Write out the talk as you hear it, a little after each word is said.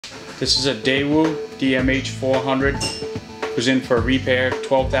This is a Daewoo DMH 400. Was in for a repair,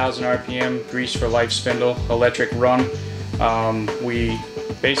 12,000 RPM, grease for life spindle, electric run. We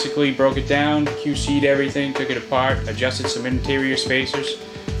basically broke it down, QC'd everything, took it apart, adjusted some interior spacers,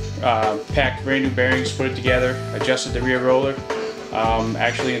 packed brand new bearings, put it together, adjusted the rear roller,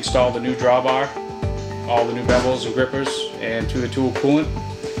 actually installed a new drawbar, all the new bevels and grippers, and to the tool coolant,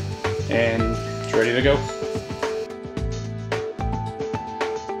 and it's ready to go.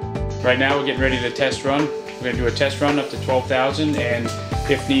 Right now we're getting ready to test run. We're going to do a test run up to 12,000, and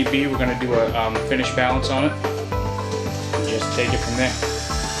if need be we're going to do a finish balance on it and just take it from there.